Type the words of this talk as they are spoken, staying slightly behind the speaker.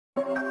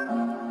धोखा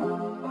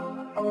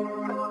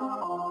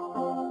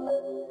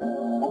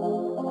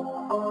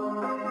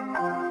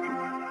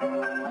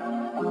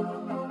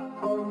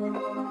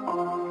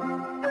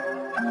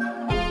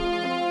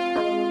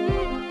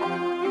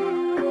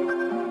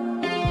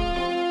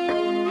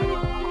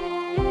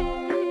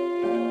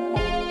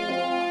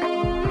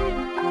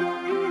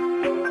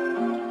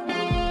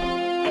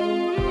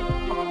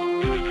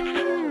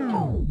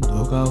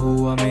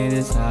हुआ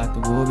मेरे साथ,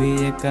 वो भी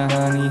एक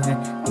कहानी है।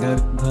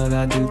 दर्द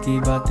भरा दिल की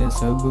बातें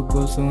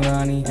सबको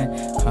सुनानी है।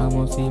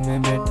 खामोशी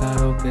में बैठा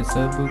रो के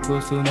सबको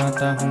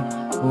सुनाता हूँ।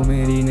 वो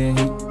मेरी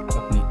नहीं,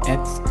 अपनी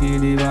एक्स की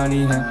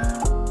दीवानी है।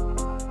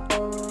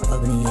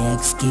 अपनी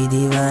एक्स की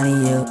दीवानी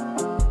है,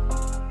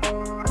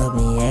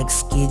 अपनी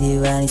एक्स की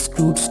दीवानी।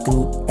 स्क्रू स्क्रू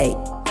ए,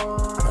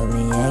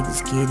 अपनी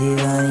एक्स की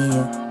दीवानी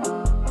है।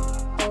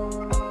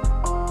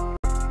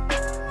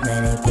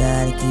 मैंने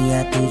प्यार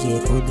किया तुझे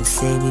खुद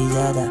से भी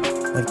ज्यादा,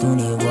 पर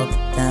तूने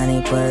वक्त आने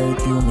पर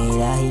क्यों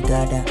मेरा ही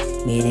काटा।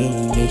 मेरे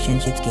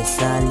रिलेशनशिप के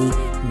साली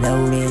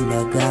लौड़े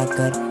लगा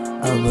कर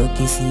अब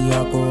किसी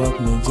और को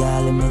अपने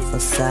जाल में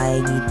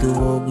फंसाएगी। तू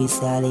होगी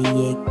साले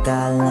ये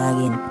काल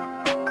नागिन,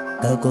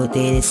 कल को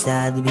तेरे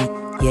साथ भी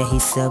यही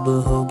सब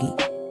होगी।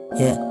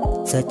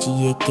 सच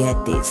ये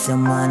कहते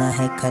जमाना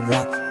है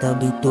खराब,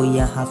 तभी तो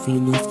यहाँ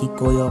फीलिंग्स की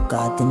कोई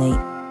औकात नहीं।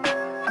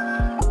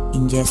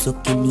 इन जैसों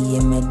के लिए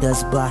मैं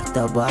 10 बार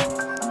तबाह,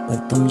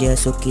 पर तुम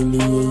जैसों के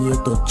लिए ये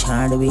तो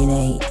छांड भी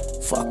नहीं।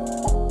 फक।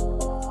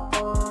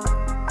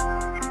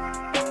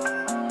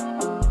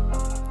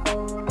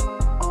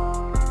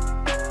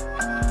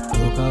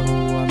 धोखा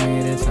हुआ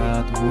मेरे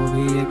साथ, वो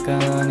भी एक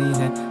कहानी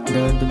है।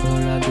 दर्द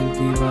भरा दिल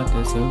की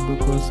बातें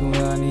सबको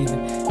सुनानी है।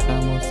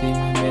 खामोशी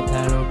में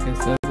बैठा रो के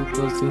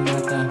सबको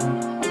सुनाता हूँ।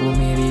 वो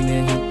मेरी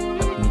नहीं,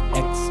 अपनी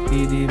एक्स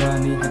की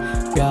दीवानी है।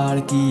 प्यार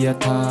किया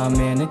था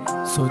मैंने,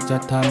 सोचा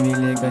था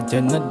मिलेगा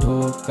जन्नत।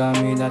 धोखा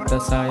मिला था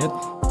शायद,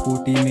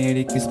 फूटी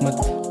मेरी किस्मत।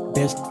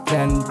 बेस्ट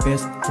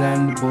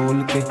फ्रेंड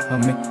बोल के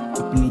हमें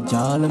अपनी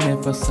जाल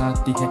में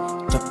फंसाती है।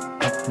 जब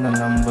अपना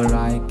नंबर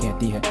आए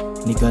कहती है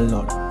निकल,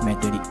 और मैं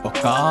तेरी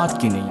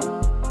औकात की नहीं।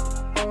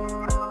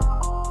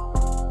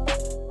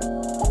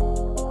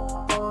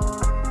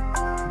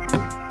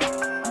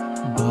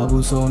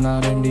 बाबू सोना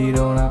रंडी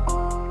रोना,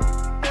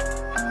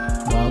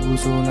 बाबू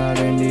सोना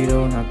रंडी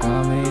रोना,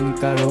 काम है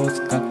इनका रोज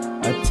का।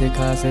 अच्छे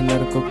खासे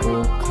लड़कों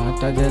को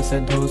खाता जैसे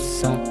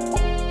डोसा।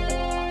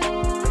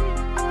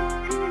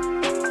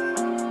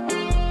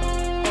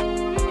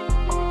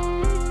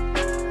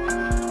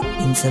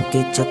 इन सब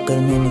के चक्कर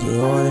में मुझे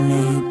और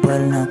नहीं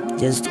पड़ना।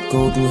 जस्ट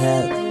गो टू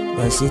हेल,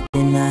 बस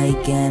इतना ही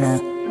कहना।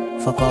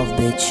 Fuck off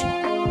bitch,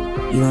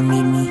 you don't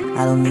need me,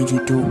 I don't need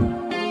you too.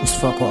 Just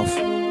fuck off.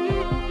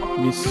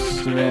 This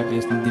rap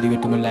is dedicated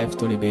to my life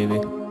story, baby.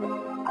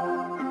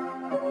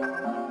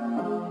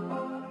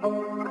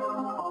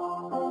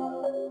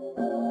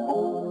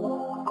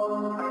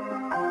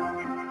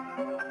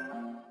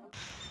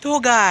 तो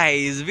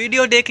गाइस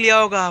वीडियो देख लिया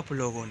होगा आप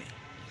लोगों ने,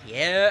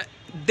 ये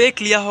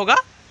देख लिया होगा।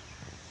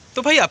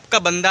 तो भाई आपका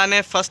बंदा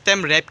ने फर्स्ट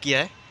टाइम रैप किया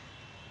है,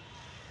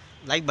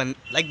 लाइक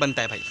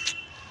बनता है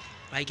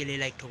भाई के लिए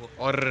लाइक ठोको।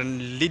 और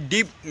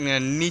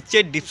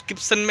नीचे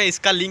डिस्क्रिप्शन में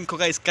इसका लिंक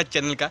होगा, इसका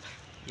चैनल का।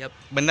 यह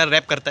बंदा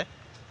रैप करता है,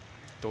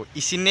 तो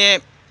इसी ने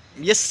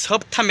ये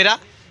सब था मेरा,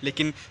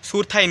 लेकिन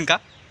सुर था इनका।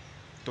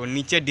 तो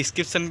नीचे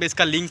डिस्क्रिप्शन में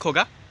इसका लिंक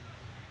होगा।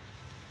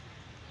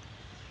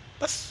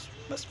 बस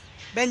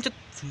बेंच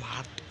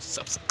मार दो,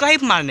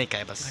 सब्सक्राइब मारने का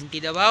है, बस घंटी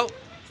दबाओ,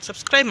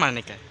 सब्सक्राइब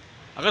मारने का है।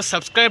 अगर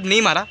सब्सक्राइब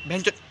नहीं मारा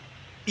बेंच,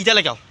 ईटा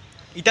लेके आओ,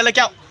 ईटा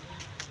लेके आओ,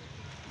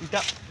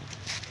 ईटा।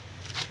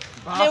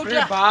 बाप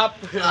रे बाप।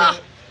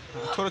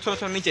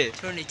 छोड़ो नीचे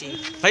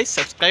भाई,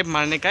 सब्सक्राइब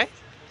मारने का है,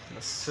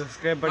 बस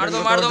सब्सक्राइब बटन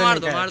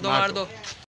मार दो।